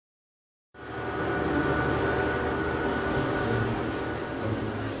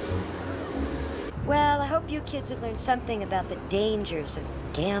Well, I hope you kids have learned something about the dangers of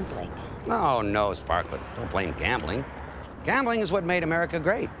gambling. Oh, no, Sparklet. Don't blame gambling. Gambling is what made America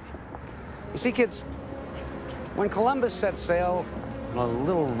great. You see, kids, when Columbus set sail on a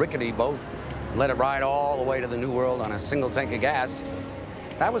little rickety boat and let it ride all the way to the New World on a single tank of gas,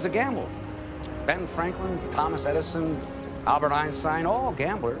 that was a gamble. Ben Franklin, Thomas Edison, Albert Einstein, all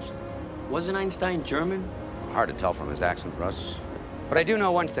gamblers. Wasn't Einstein German? Hard to tell from his accent, Russ. But I do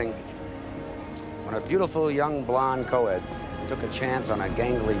know one thing. When a beautiful young blonde co-ed took a chance on a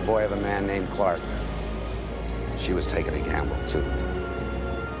gangly boy of a man named Clark, she was taking a gamble, too.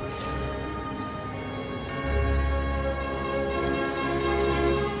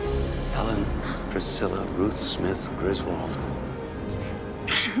 Helen, Priscilla, Ruth Smith, Griswold.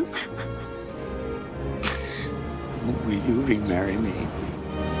 Will you remarry me?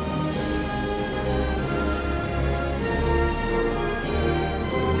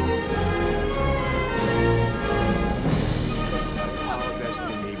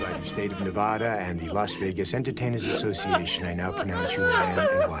 State of Nevada and the Las Vegas Entertainers Association, I now pronounce you man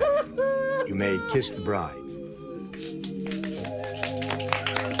and wife. You may kiss the bride.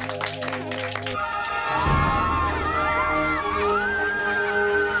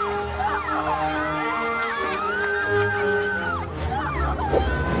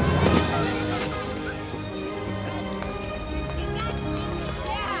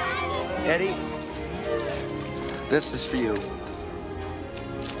 Eddie, this is for you.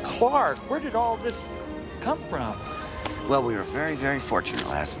 Clark, where did all this come from? Well, we were very, very fortunate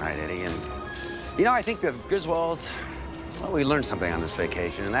last night, Eddie, and you know, I think that Griswold, well, we learned something on this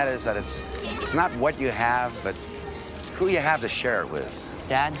vacation, and that is that it's not what you have, but who you have to share it with.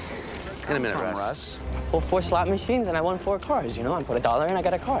 Dad? In a minute, Russ. I pulled 4 slot machines and I won 4 cars, you know? I put $1 in, I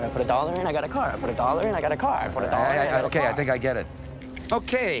got a car. I put $1 in, I got a car. I put $1 in, I got a car. I put $1 in, I got a Okay, car. I think I get it.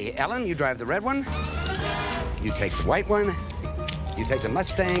 Okay, Ellen, you drive the red one. You take the white one. You take the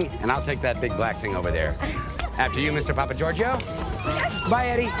Mustang, and I'll take that big black thing over there. After you, Mr. Papa Giorgio. Bye,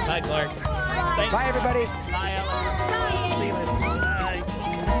 Eddie. Bye, Clark. Bye, everybody. Bye, Ellen.